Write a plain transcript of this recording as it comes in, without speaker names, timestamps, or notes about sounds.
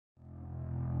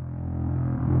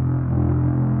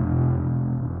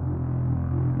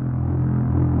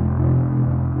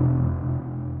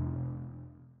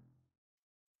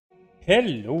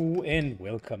Hello and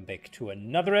welcome back to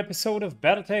another episode of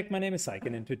BattleTech. My name is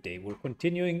Syken and today we're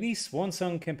continuing the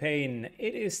Swansong campaign.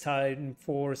 It is time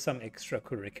for some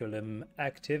extracurriculum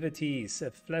activities,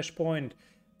 a flashpoint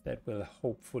that will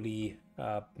hopefully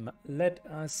let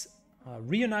us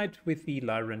reunite with the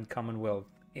Lyran Commonwealth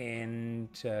and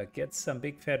get some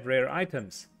big fat rare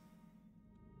items.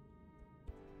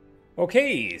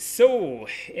 Okay, so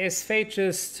as fate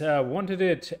just wanted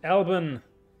it, Alban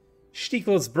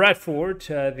Stiegels Bradford,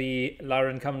 the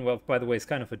Lyran Commonwealth, by the way, is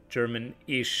kind of a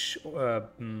German-ish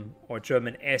or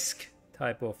German-esque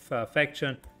type of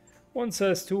faction, wants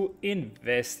us to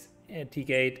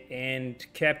investigate and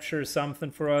capture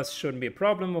something for us. Shouldn't be a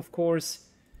problem, of course.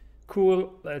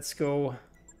 Cool, let's go.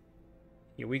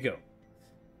 Here we go.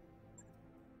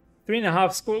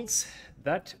 3.5 schools.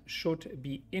 That should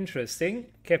be interesting.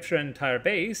 Capture an entire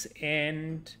base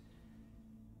and,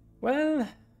 well,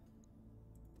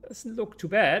 doesn't look too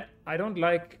bad. I don't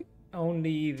like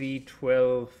only the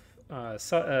 12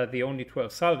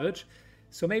 salvage.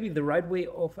 So maybe the right way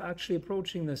of actually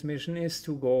approaching this mission is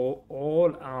to go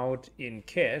all out in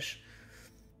cash.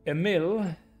 A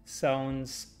mill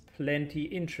sounds plenty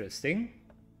interesting.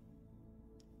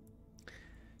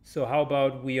 So how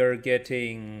about we are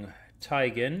getting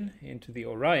Syken into the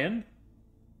Orion?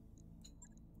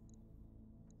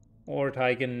 Or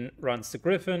Syken runs the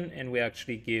Griffin and we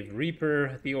actually give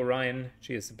Reaper the Orion.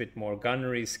 She has a bit more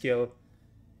gunnery skill.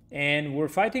 And we're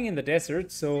fighting in the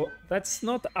desert, so that's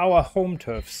not our home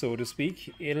turf, so to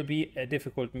speak. It'll be a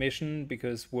difficult mission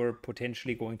because we're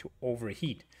potentially going to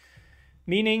overheat.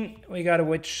 Meaning we gotta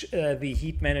watch the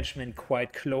heat management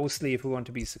quite closely if we want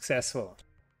to be successful.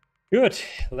 Good,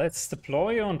 let's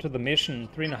deploy onto the mission.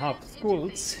 3.5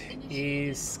 schools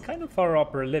is kind of our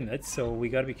upper limit, so we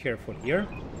gotta be careful here.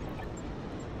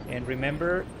 And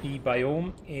remember, the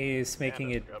biome is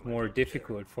making it more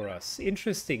difficult for us.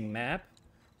 Interesting map.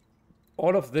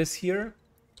 All of this here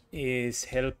is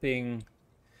helping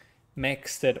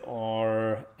mechs that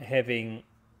are having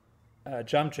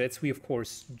jump jets. We, of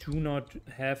course, do not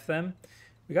have them.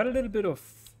 We got a little bit of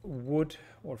wood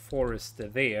or forest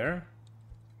there.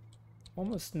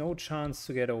 Almost no chance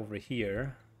to get over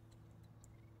here.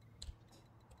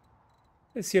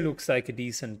 This here looks like a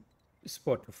decent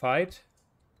spot to fight.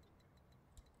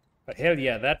 But hell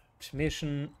yeah, that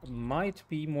mission might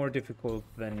be more difficult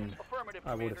than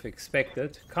I would have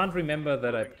expected. Can't remember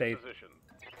that I played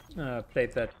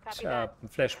that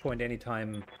flashpoint any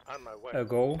time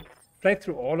ago. Played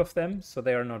through all of them, so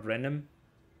they are not random,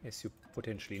 as you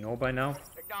potentially know by now.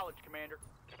 Acknowledge, Commander.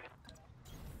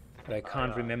 But I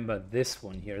can't remember this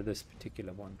one here, this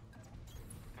particular one.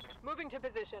 Moving to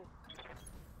position.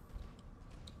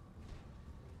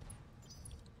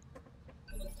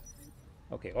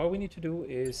 Okay, all we need to do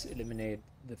is eliminate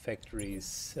the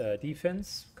factory's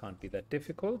defense. Can't be that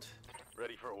difficult.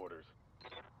 Ready for orders.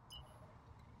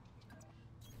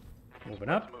 Moving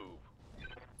up. Let's move.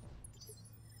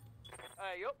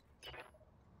 Yup.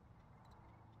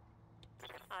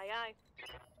 Aye, aye.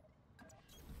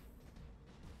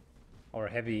 Our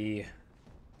heavy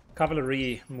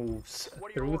cavalry moves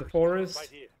through the orders? forest. Right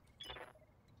here.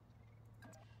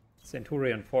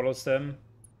 Centurion follows them.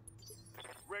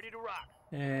 Ready to rock.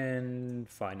 And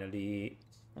finally,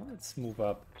 let's move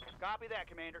up Copy that,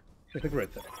 Commander. with the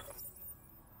Griffin.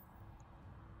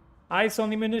 Eyes on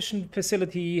the munition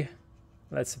facility.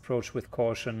 Let's approach with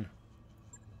caution.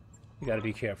 You gotta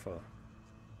be careful.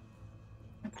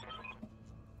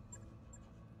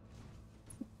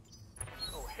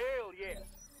 Oh, hell yes.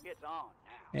 It's on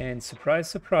now. And surprise,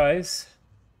 surprise,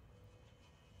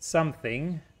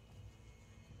 something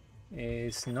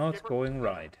is not going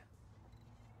right.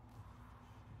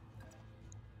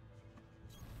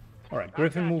 Alright,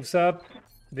 Griffin moves up,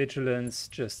 Vigilance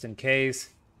just in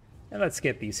case. And let's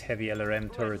get these heavy LRM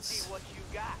Let's turrets. see what you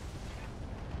got.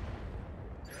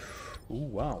 Ooh,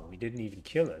 wow, we didn't even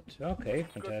kill it. Okay,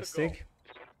 fantastic.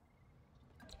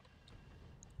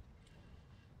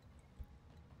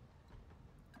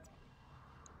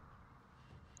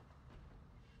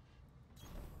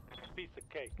 Piece of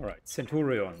cake. Alright,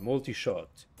 Centurion,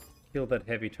 multi-shot. Kill that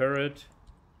heavy turret.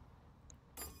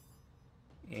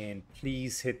 And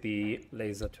please hit the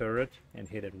laser turret and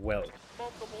hit it well.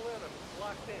 Multiple enemies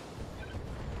locked in.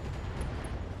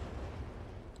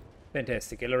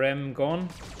 Fantastic. LRM gone.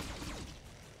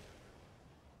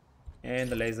 And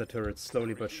the laser turret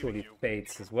slowly but surely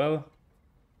fades as well.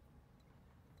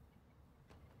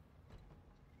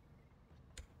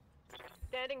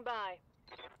 Standing by.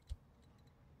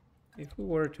 If we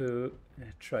were to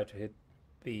try to hit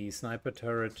the sniper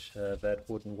turret, that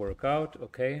wouldn't work out.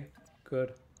 Okay,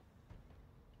 good.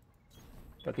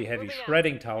 But the heavy Moving out.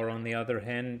 shredding tower, on the other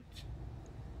hand,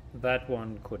 that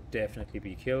one could definitely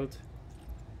be killed.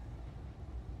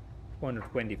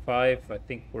 425. I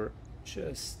think we're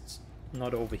just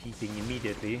not overheating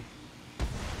immediately.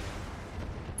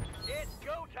 It's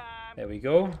go time. There we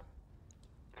go.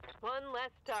 One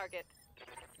less target.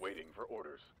 Waiting for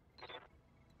orders.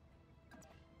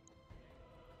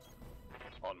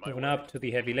 On my Moving way. up to the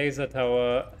heavy laser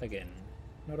tower. Again,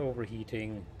 not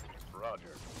overheating.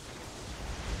 Roger.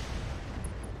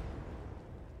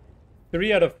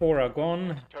 3 out of 4 are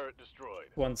gone. Turret destroyed.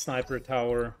 1 sniper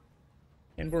tower.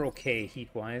 And we're okay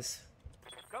heat-wise.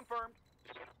 Confirmed.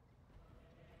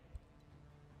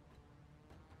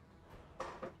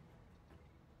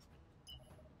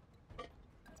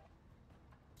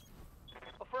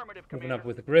 Affirmative, Moving Commander. up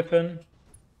with the Griffin.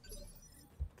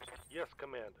 Yes,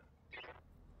 Commander.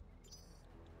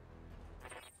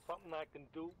 Something I can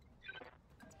do?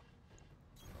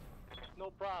 No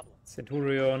problem.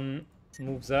 Centurion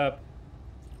moves up.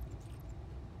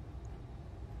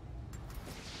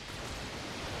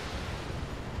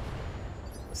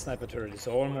 The sniper turret is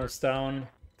almost down.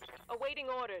 Awaiting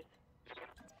orders.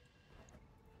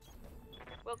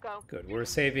 We'll go. Good, we're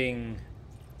saving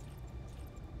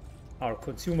our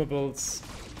consumables.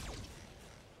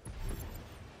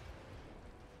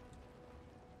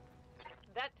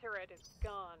 That turret is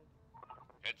gone.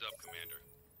 Heads up, Commander.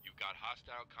 You've got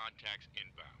hostile contacts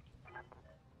inbound.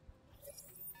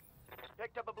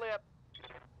 Picked up a blip.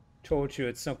 Told you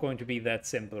it's not going to be that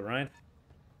simple, right?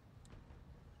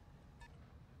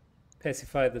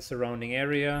 Pacify the surrounding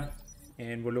area.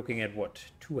 And we're looking at what?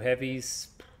 2 heavies,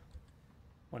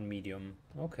 1 medium.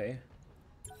 Okay.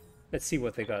 Let's see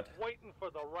what they got. Waiting for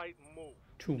the right move.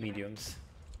 2 mediums.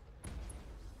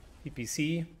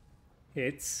 PPC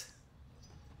hits.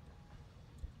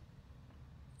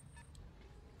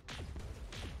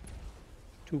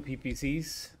 Two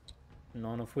PPCs,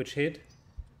 none of which hit.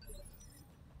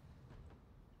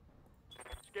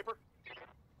 Skipper.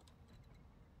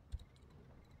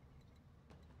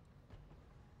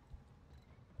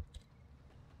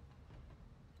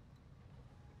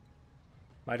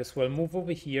 Might as well move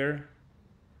over here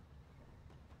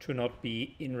to not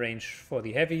be in range for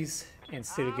the heavies and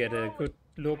still get a good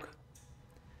look.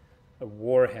 A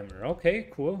Warhammer. Okay,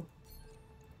 cool.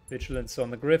 Vigilance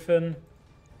on the Griffin.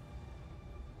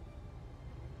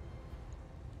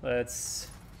 Let's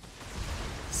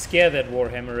scare that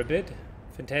Warhammer a bit.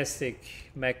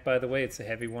 Fantastic mech, by the way. It's a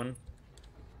heavy one.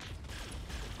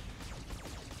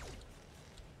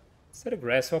 Is that a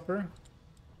grasshopper?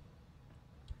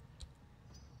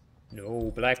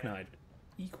 No, Black Knight.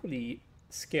 Equally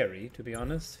scary, to be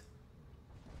honest.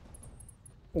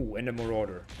 Oh, and a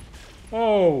Marauder.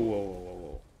 Oh, whoa, whoa, whoa,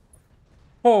 whoa.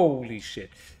 Holy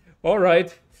shit.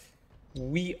 Alright.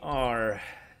 We are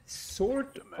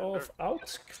sort of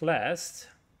outclassed.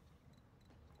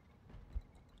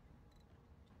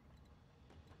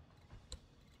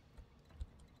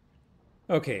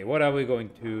 Okay, what are we going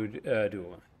to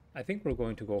do? I think we're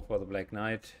going to go for the Black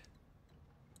Knight.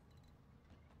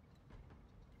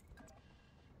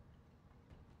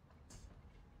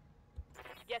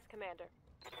 Yes, Commander.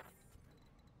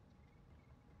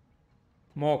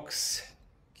 Mechs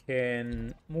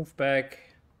can move back.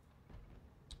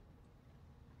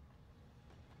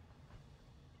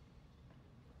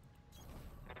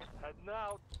 Heading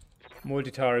out.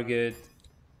 Multi-target.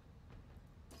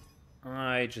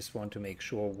 I just want to make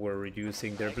sure we're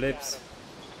reducing their blips.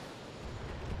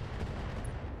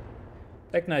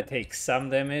 Black Knight takes some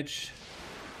damage.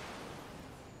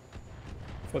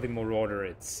 For the Marauder,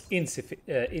 it's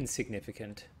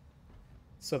insignificant.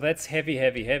 So that's heavy,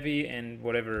 heavy, heavy, and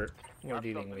whatever we're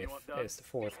dealing with is the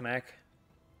 4th mech.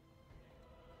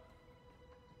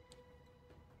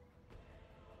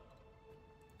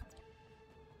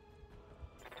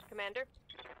 Commander.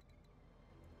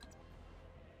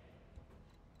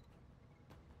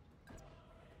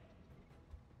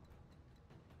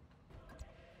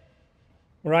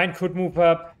 Ryan could move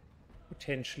up.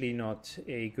 Potentially not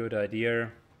a good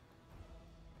idea.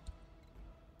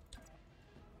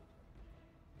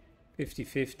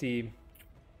 50-50.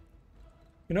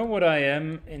 You know what I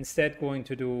am instead going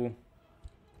to do?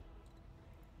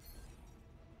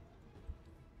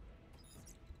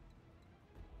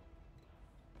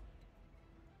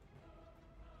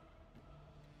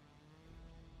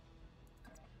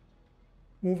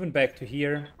 Moving back to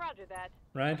here, Roger that.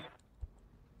 right?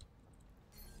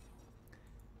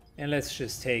 And let's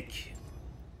just take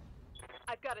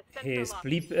I've got a sensor his lock.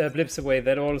 blips away.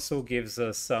 That also gives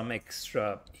us some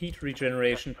extra heat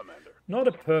regeneration. Commander. Not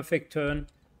a perfect turn,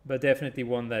 but definitely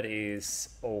one that is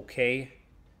okay.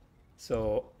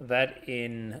 So that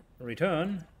in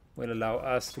return will allow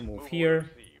us to move Move here, order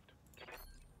received.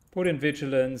 put in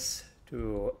vigilance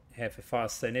to have a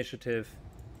faster initiative,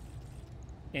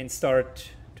 and start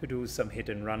to do some hit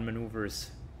and run maneuvers.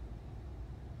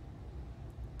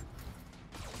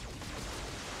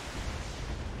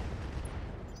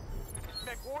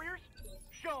 Mech warriors,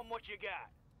 show them what you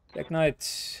got. Black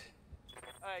Knight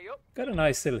Yup. got a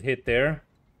nice little hit there.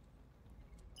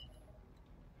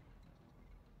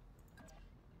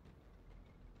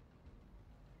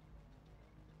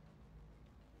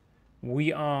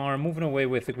 We are moving away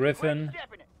with the Griffin.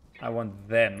 Stepping it. I want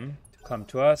them to come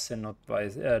to us and not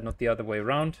not the other way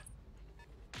around.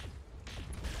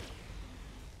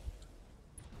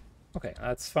 Okay,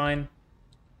 that's fine.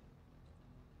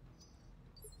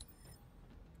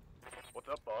 What's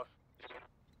up, boss?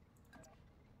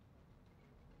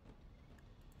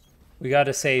 We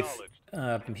gotta save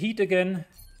Acknowledged. heat again.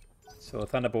 So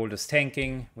Thunderbolt is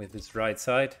tanking with his right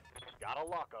side. Got a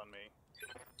lock on me.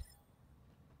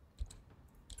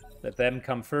 Let them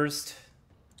come first.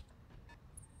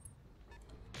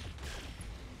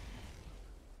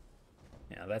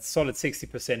 Yeah, that's solid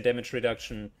 60% damage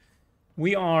reduction.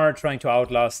 We are trying to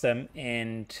outlast them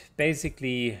and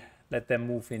basically let them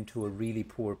move into a really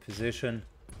poor position.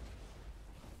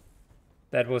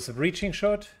 That was a breaching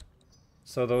shot.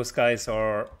 So those guys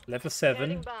are level 7.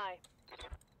 Standing by.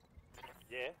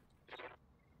 Yeah?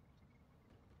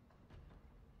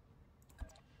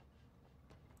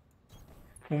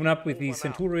 Moving up with the Moving out.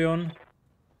 Centurion.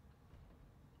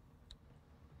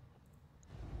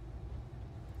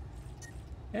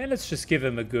 And let's just give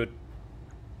him a good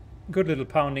little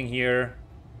pounding here.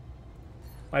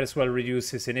 Might as well reduce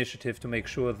his initiative to make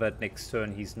sure that next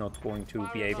turn he's not going to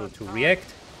be able to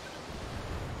react.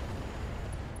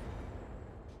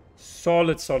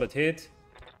 Solid hit.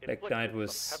 Black Knight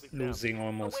was losing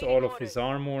almost all of his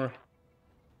armor.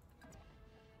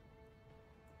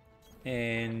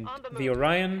 And the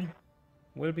Orion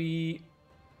will be...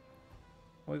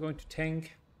 Are we going to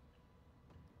tank?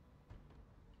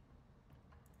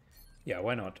 Yeah,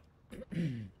 why not?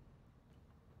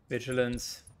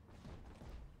 Vigilance.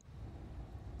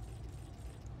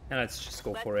 And let's just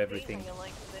go for everything.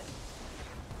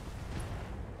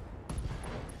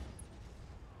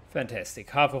 Fantastic.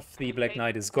 Half of the Black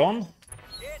Knight is gone.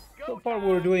 So far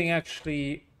we're doing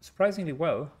actually surprisingly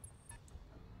well.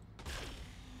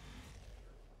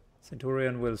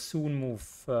 Centurion will soon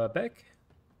move back.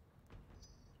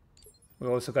 We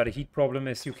also got a heat problem,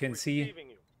 as you can see. Receiving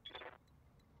you.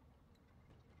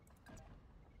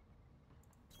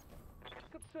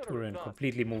 Consider it Centurion done.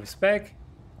 completely moves back.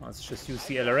 Let's just use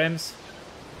the LRMs.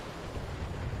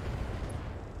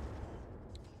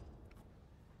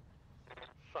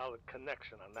 Solid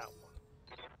connection on that one.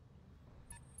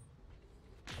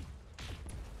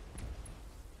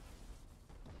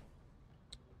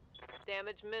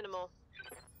 Damage minimal.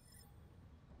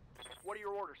 What are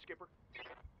your orders, Skipper?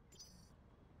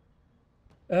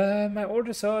 My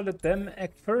orders are let them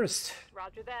act first.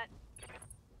 Roger that.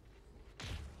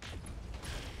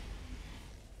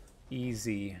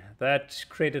 Easy. That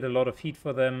created a lot of heat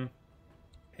for them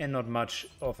and not much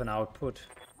of an output.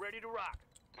 Ready to rock.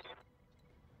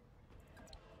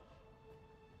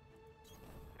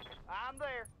 I'm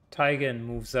there. Syken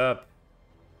moves up.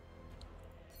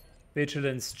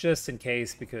 Vigilance just in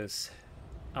case, because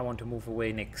I want to move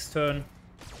away next turn.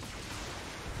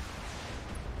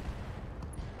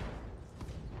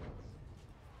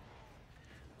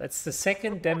 That's the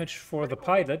second damage for the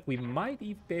pilot. We might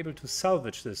even be able to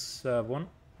salvage this one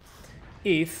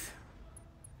if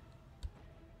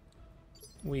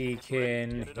we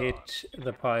can hit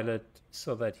the pilot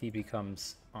so that he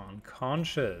becomes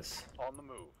unconscious. On the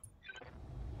move.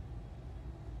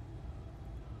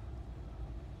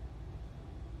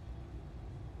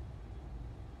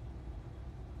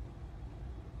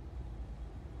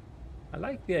 I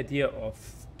like the idea of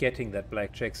getting that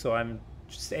blackjack, so I'm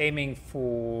just aiming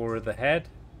for the head.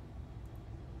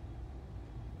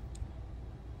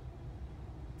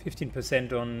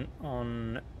 15%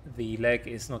 on the leg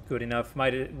is not good enough.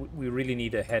 We really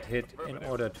need a head hit in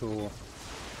order to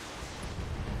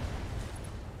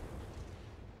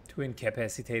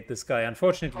incapacitate this guy.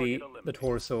 Unfortunately, the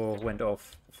torso went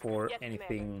off before Yes,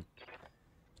 anything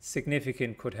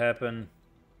significant could happen.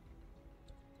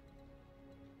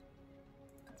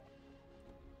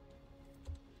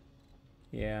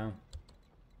 Yeah.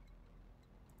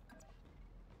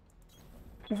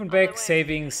 Moving back,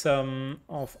 saving some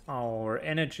of our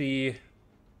energy.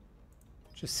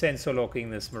 Just sensor locking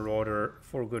this Marauder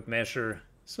for good measure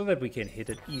so that we can hit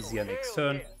it easier next Hell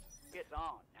turn. yeah. It's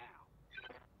on now.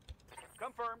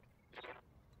 Confirmed.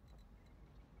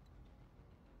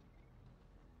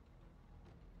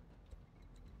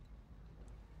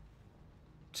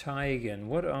 Tygan,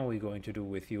 what are we going to do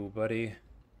with you, buddy?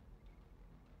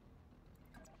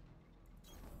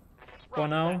 For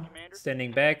now,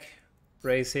 standing back,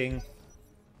 bracing.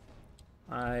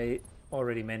 I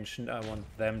already mentioned I want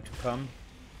them to come.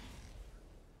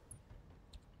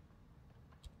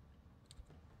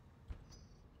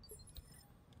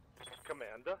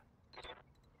 Commander.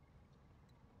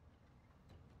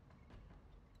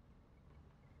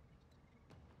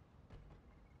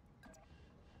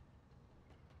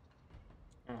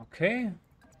 Okay.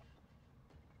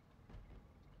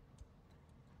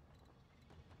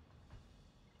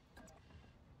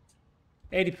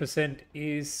 %80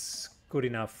 is good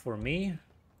enough for me.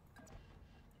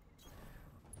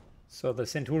 So the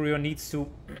Centurion needs to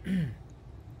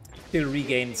still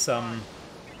regain some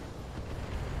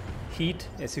heat,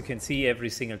 as you can see, every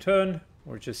single turn.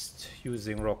 We're just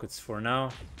using rockets for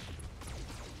now.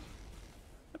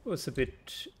 That was a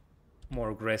bit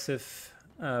more aggressive.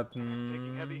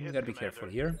 Gotta be careful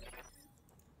here.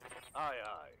 Aye,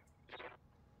 aye.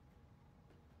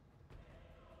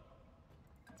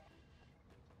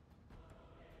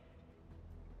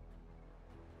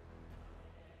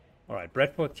 Alright,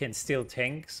 Bradford can still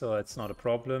tank, so it's not a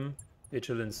problem.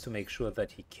 Vigilance to make sure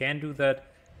that he can do that.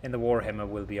 And the Warhammer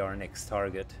will be our next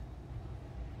target.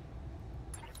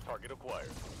 Target acquired.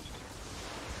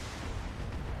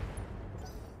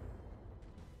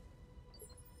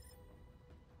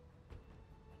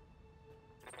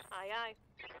 Aye, aye.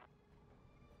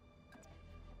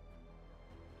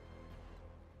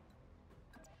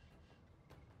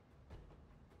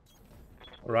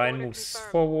 Orion Order moves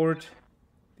confirmed. forward.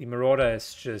 The Marauder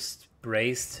is just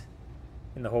braced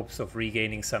in the hopes of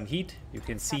regaining some heat. You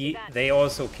can see that. they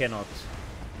also cannot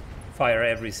fire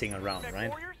every single round, Mech right?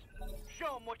 warriors,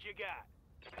 show 'em what you got.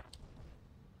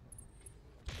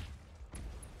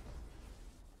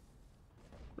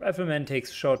 Rifleman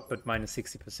takes a shot, but minus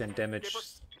 60% damage.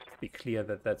 Be clear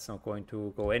that that's not going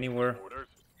to go anywhere. Orders.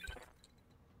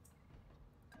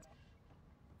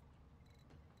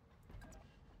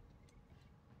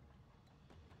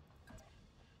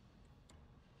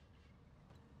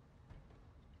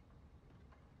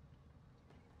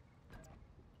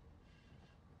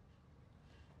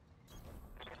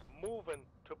 Moving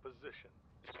to position.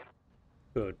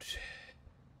 Good.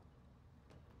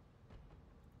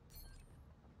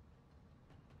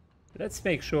 Let's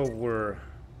make sure we're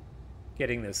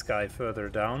getting this guy further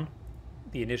down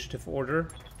the initiative order.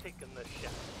 Taking the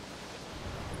shot.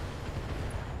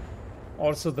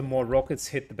 Also, the more rockets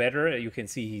hit, the better. You can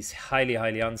see he's highly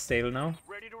unstable now.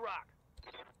 Ready to rock.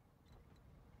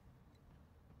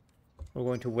 We're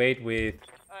going to wait with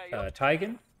Yup.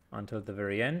 Tygan until the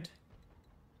very end.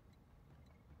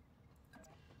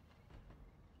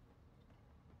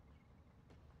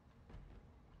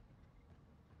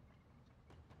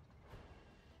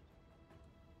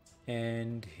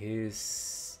 And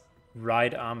his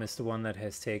right arm is the one that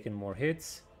has taken more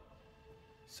hits.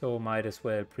 So might as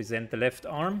well present the left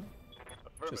arm,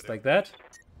 just like that.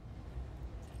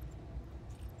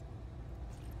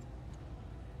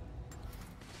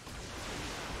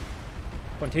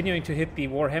 Continuing to hit the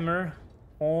Warhammer.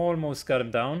 Almost got him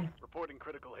down. Reporting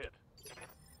critical hit.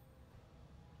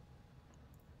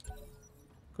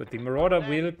 Good, the Marauder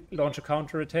will launch a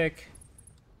counterattack.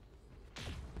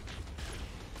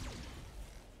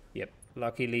 Yep,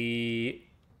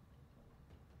 luckily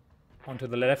onto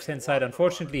the left-hand side.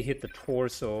 Unfortunately hit the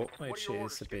torso, which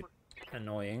is a bit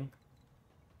annoying.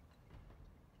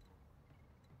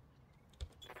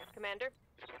 Commander?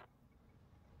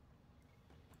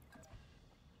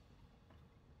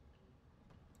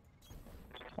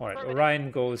 Alright,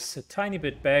 Orion goes a tiny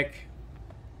bit back.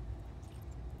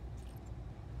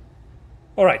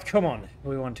 Alright, come on.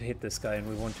 We want to hit this guy and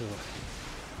we want to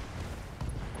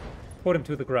put him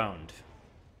to the ground.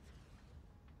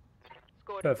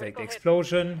 Scored Perfect. critical hit.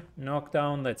 Explosion,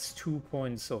 knockdown, that's 2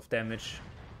 points of damage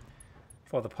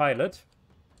for the pilot.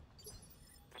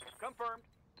 Confirmed.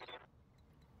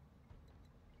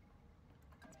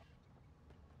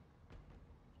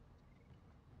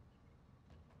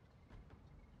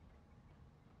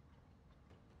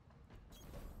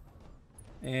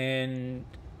 And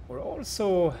we're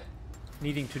also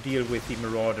needing to deal with the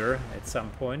Marauder at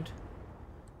some point.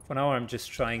 For now, I'm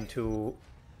just trying to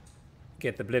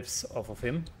get the blips off of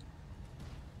him.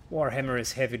 Warhammer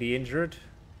is heavily injured.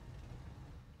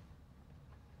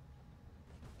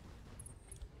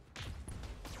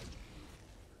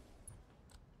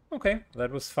 Okay,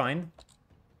 that was fine.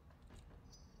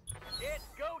 It's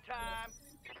go time.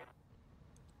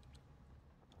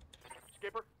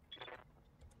 Skipper.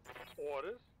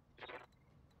 Orders.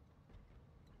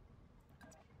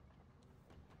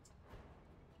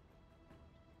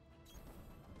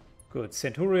 Good.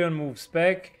 Centurion moves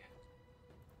back.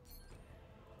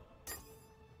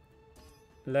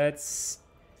 Let's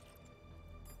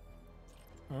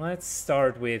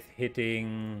start with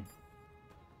hitting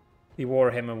the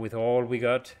Warhammer with all we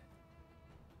got.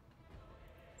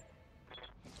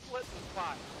 Split and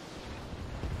fire.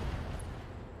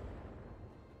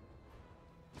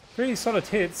 Pretty solid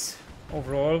hits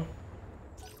overall.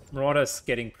 Marauders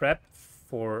getting prepped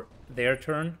for their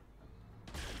turn.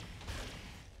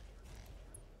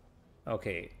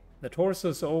 Okay, the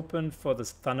torso's open for the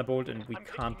Thunderbolt and we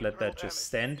can't let that just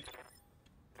stand.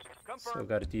 So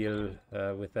gotta deal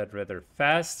with that rather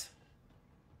fast.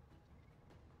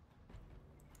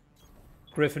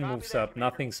 Griffin moves up,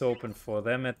 nothing's open for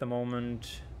them at the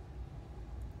moment.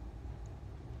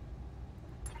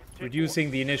 Reducing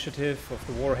the initiative of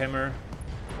the Warhammer.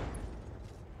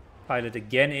 Pilot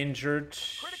again injured.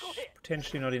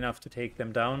 Potentially not enough to take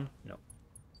them down. No.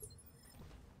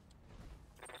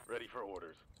 Ready for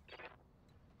orders.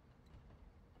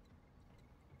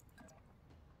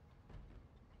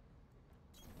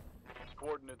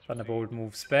 Coordinates. Thunderbolt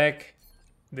moves back.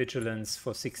 Vigilance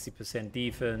for 60%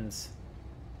 defense.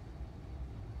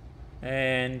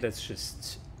 And let's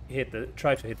just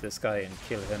try to hit this guy and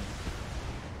kill him.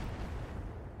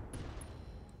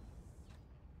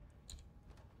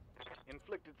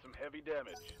 Inflicted some heavy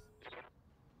damage.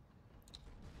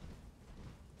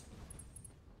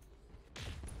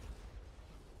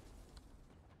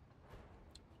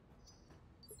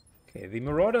 Okay, the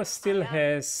Marauder still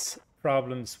has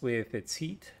problems with its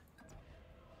heat.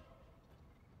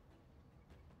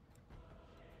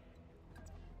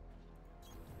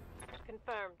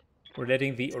 Confirmed. We're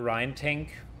letting the Orion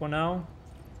tank for now.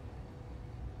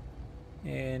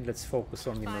 And let's focus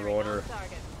on the Firing Marauder. on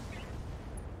target.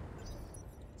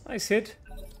 Nice hit.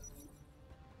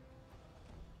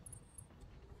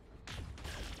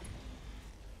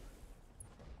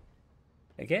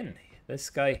 Again, this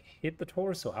guy hit the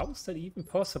torso. How is that even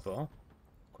possible?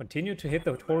 Continue to hit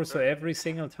the torso every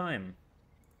single time.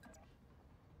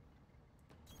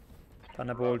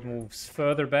 Thunderbolt moves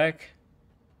further back.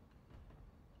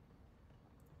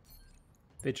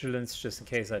 Vigilance, just in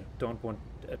case I don't want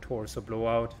a torso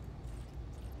blowout.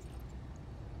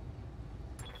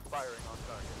 Firing on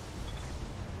target.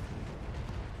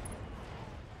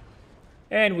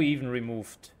 And we even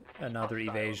removed another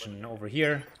evasion over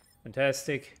here.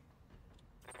 Fantastic.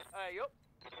 Yup.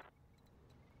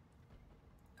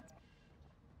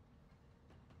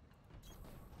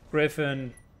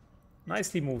 Griffin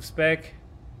nicely moves back.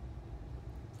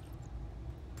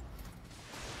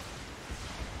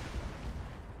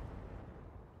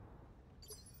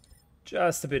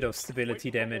 Just a bit of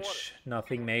stability damage,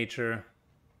 nothing major.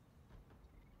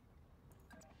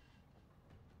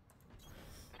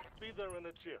 Be there in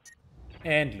a jiff.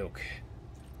 And look,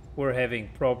 we're having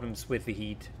problems with the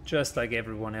heat, just like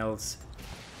everyone else.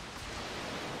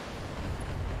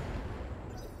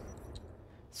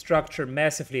 Structure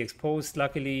massively exposed.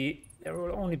 Luckily, there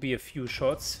will only be a few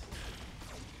shots.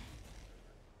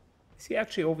 Is he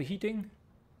actually overheating?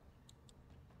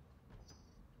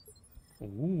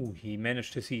 Ooh, he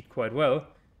managed to heat quite well.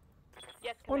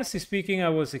 Yes, Honestly speaking, I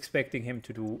was expecting him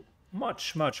to do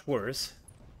much, much worse.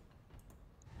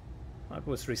 That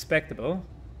was respectable.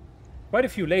 Quite a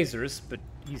few lasers, but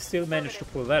he still managed to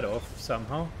pull that off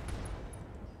somehow.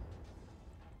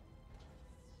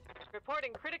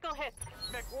 Reporting critical hits.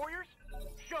 Mech warriors,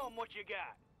 show them what you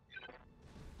got.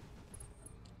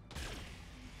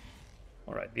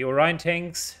 Alright, the Orion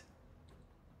tanks.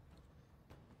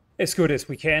 As good as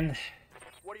we can.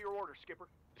 What are your orders, Skipper?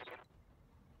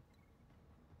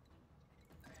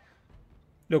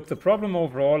 Look, the problem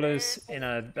overall is,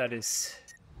 and that is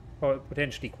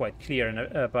potentially quite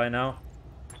clear by now.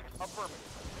 Affirmative.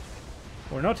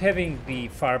 We're not having the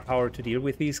firepower to deal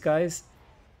with these guys.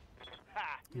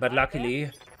 Ha! But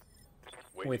luckily,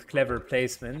 with clever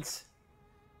placements,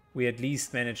 we at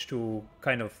least managed to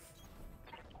kind of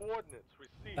Coordinates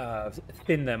received.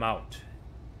 thin them out.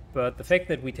 But the fact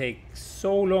that we take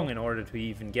so long in order to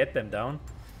even get them down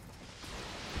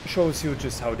shows you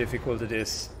just how difficult it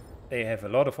is. They have a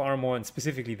lot of armor, and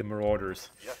specifically the Marauders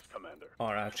Yes, Commander.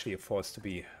 are actually a force to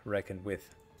be reckoned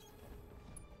with.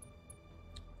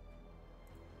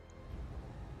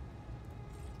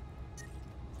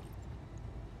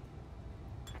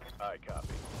 I copy.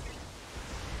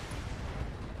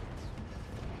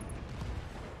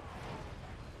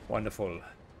 Wonderful.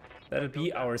 That'll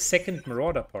be our second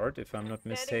Marauder part, if I'm not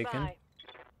Standing mistaken. by.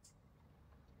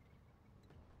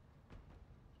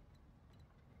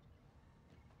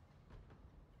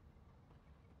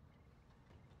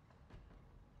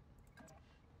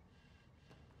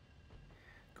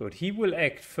 Good. He will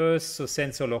act first, so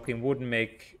sensor locking wouldn't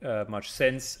make much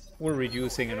sense. We're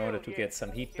reducing in order to get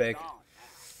some heat back.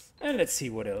 And let's see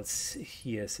what else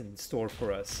he has in store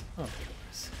for us. Oh, of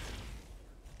course.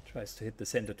 Tries to hit the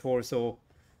center torso.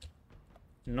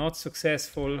 Not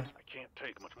successful. I can't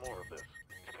take much more of this.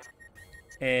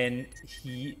 And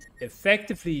he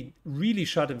effectively really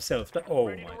shot himself down. Oh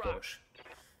my gosh.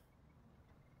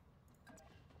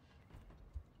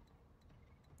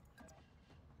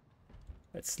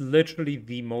 That's literally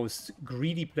the most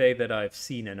greedy play that I've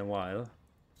seen in a while.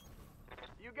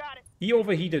 You got it. He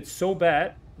overheated so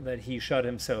bad that he shut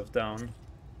himself down.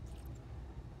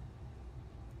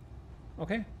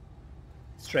 Okay.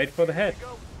 Straight for the head.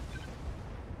 Go.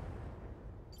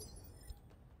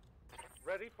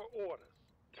 Ready for orders.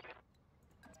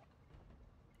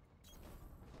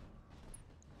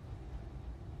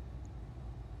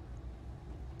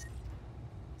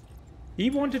 He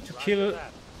wanted to kill...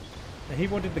 That. He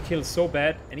wanted to kill so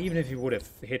bad, and even if he would have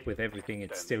hit with everything,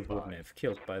 it still wouldn't have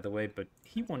killed, by the way, but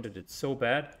he wanted it so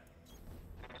bad.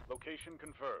 Location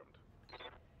confirmed.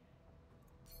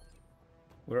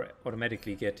 We're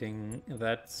automatically getting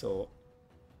that, so...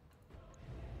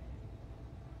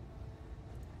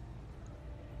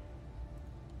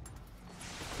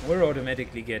 We're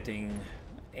automatically getting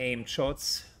aimed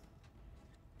shots.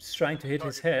 Just trying to hit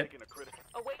his head. Taking a critical.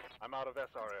 Await. I'm out of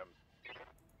SRM.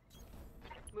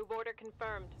 Move order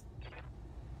confirmed.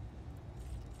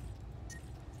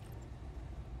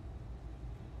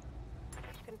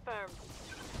 Confirmed.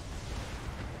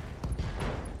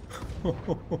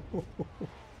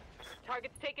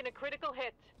 Target's taken a critical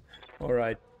hit.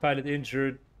 Alright, pilot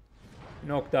injured,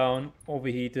 knocked down,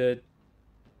 overheated.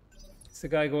 Is the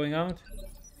guy going out?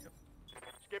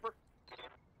 Skipper.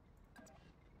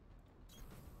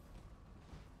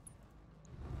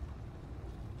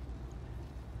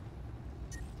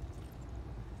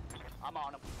 I'm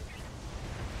on him.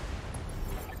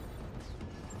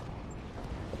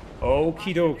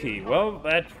 Okie dokie. Well,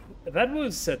 that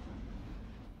was a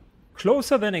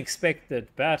closer than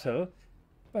expected battle,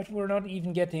 but we're not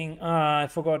even getting... I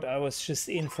forgot I was just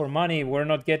in for money. We're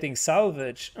not getting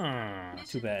salvage.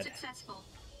 Too bad. Successful.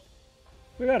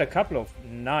 We got a couple of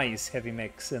nice heavy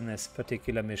mechs in this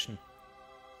particular mission.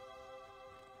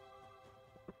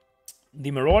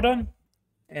 The Marauder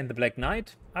and the Black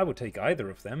Knight. I would take either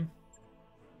of them.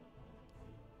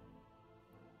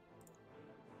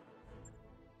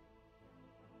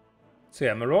 So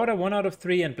yeah, Marauder 1 out of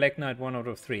 3 and Black Knight 1 out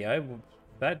of 3.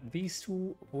 These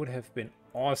two would have been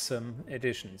awesome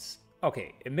additions.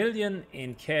 Okay, $1 million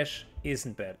in cash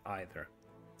isn't bad either.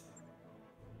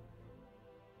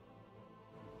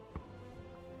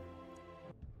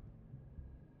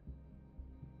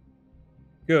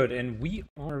 Good, and we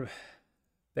are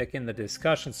back in the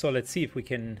discussion, so let's see if we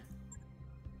can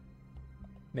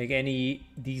make any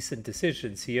decent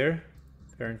decisions here.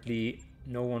 Apparently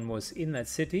no one was in that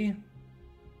city.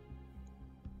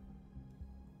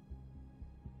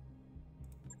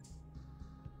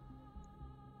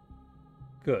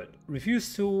 Good.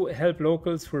 Refuse to help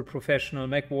locals who are professional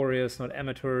mech warriors, not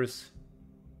amateurs.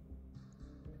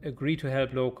 Agree to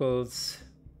help locals.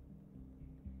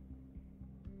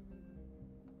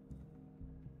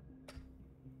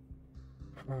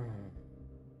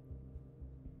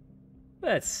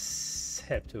 Let's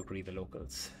have to agree the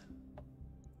locals.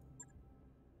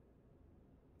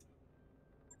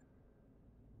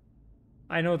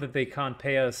 I know that they can't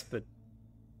pay us, but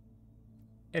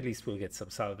at least we'll get some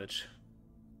salvage.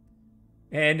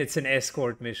 And it's an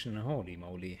escort mission. Holy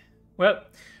moly. Well,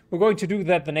 we're going to do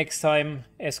that the next time.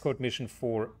 Escort mission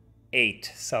for 8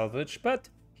 salvage. But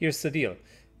here's the deal.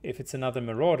 If it's another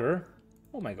Marauder...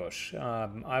 Oh my gosh.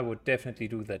 I would definitely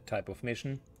do that type of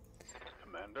mission.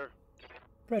 Commander.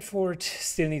 Bradford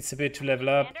still needs a bit to level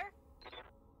up. Commander?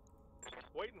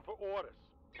 Waiting for orders.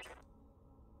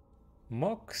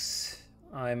 Mechs.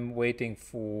 I'm waiting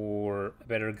for a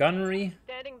better gunnery.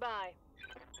 Standing by.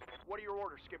 What are your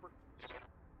orders, Skipper?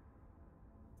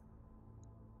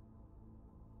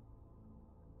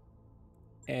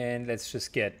 And let's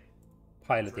just get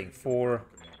piloting 4.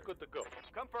 Good to go.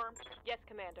 Confirmed. Yes,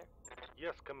 Commander.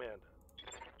 Yes, Commander.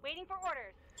 Waiting for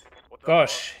orders. What's up,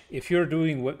 Gosh, if you're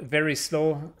doing very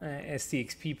slow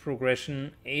STXP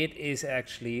progression, it is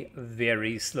actually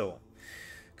very slow.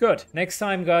 Good. Next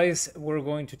time, guys, we're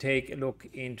going to take a look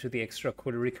into the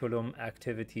extracurriculum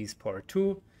activities part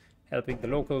 2, helping the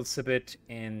locals a bit,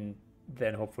 and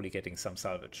then hopefully getting some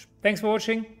salvage. Thanks for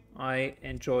watching. I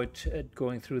enjoyed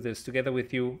going through this together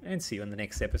with you, and see you in the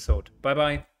next episode.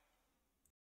 Bye-bye.